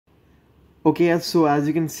Okay, so as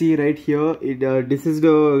you can see right here, this is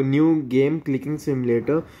the new game Clicking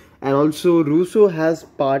Simulator, and also Russo has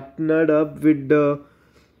partnered up with the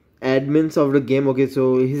admins of the game. Okay,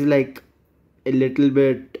 so he's like a little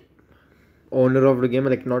bit owner of the game,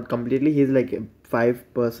 like not completely. He's like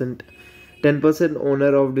 5%, 10%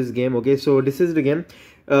 owner of this game. Okay, so this is the game.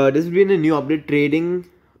 This has been a new update.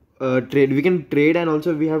 Trade. We can trade, and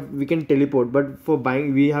also we can teleport. But for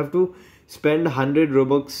buying, we have to spend 100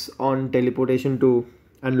 Robux on teleportation to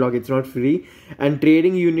unlock. It's not free. And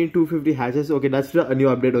trading, you need 250 hatches. Okay, that's the new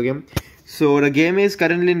update. Okay, so the game is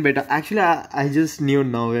currently in beta. Actually, I just knew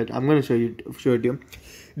now it. I'm gonna show it to you.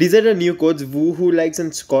 These are the new codes. Woohoo likes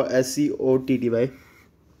and SCOTTY.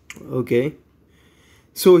 Okay.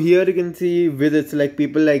 So here you can see visits, like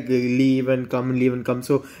people like leave and come, leave and come.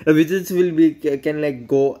 So the visits will be can like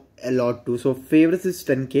go a lot too. So favorites is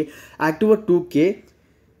 10k, active are 2k.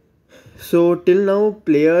 So till now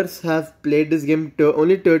players have played this game.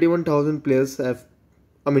 Only 31,000 players have.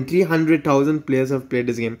 300,000 players have played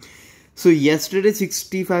this game. So yesterday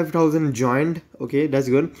 65,000 joined. Okay, that's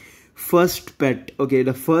good. First pet. Okay,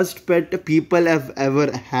 the first pet people have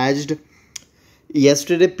ever hatched.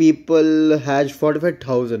 Yesterday people hatched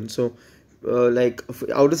 45,000. So like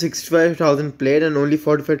out of 65,000 played, and only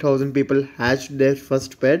 45,000 people hatched their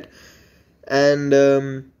first pet. And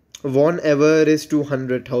won ever is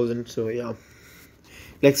 200,000. So yeah,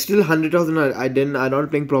 like still 100,000 I'm not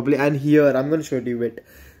playing properly. And here I'm gonna show you it.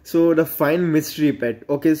 So the find mystery pet.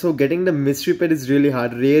 Okay, so getting the mystery pet is really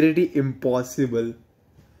hard. Rarity impossible.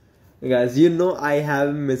 Guys, you know I have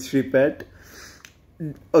a mystery pet.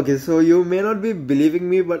 Okay, so you may not be believing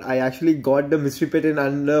me, but I actually got the mystery pet in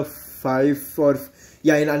under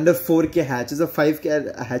 4k hatches or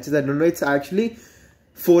 5k hatches. I don't know. It's actually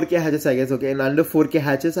 4k hatches, I guess. Okay, in under 4k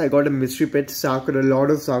hatches, I got a mystery pet Sakura, Lord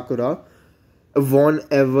of Sakura. Won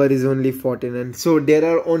ever is only 49. So there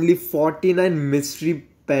are only 49 mystery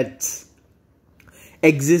pets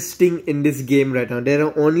existing in this game right now. There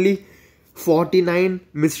are only 49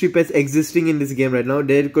 mystery pets existing in this game right now.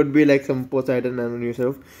 There could be like some Poseidon and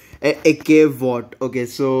yourself. A cave what? Okay,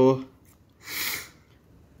 so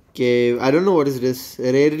cave. I don't know what is this.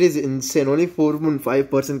 Rarity is insane. Only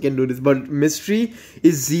 4.5% can do this. But mystery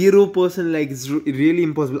is 0%. Like it's really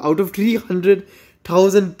impossible. Out of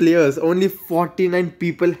 300,000 players, only 49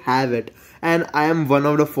 people have it. And I am one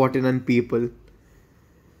of the 49 people.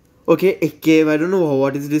 Okay, a cave. I don't know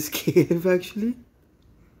what is this cave actually.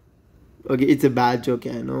 Okay, it's a badge.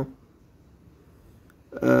 Okay, I know.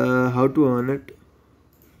 How to earn it?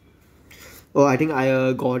 Oh, I think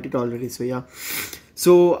I got it already. So yeah.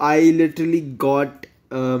 So I literally got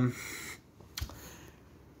a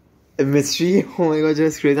mystery. Oh my god,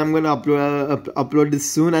 just crazy! I'm gonna upload this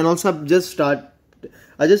soon. And also I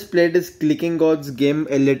just played this Clicking Gods game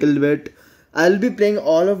a little bit. I'll be playing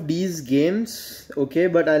all of these games. Okay,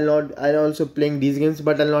 but I'll also playing these games,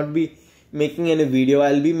 but I'll not be making any video.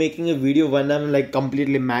 I'll be making a video when I'm like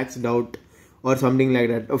completely maxed out or something like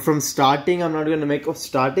that. From starting, I'm not gonna make of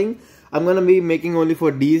starting. I'm gonna be making only for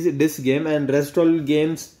this game, and rest all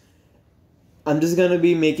games I'm just gonna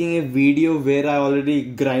be making a video where I already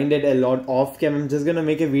grinded a lot off cam. I'm just gonna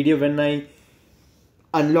make a video when I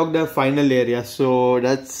unlock the final area. So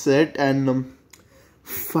that's it. And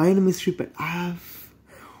find mystery pet. I have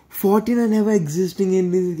 49 ever existing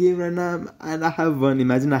in this game right now, and I have one.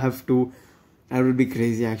 Imagine I have two. That would be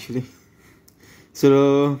crazy actually.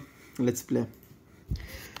 So let's play.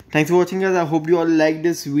 Thanks for watching, guys. I hope you all like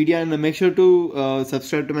this video, and make sure to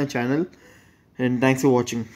subscribe to my channel. And thanks for watching.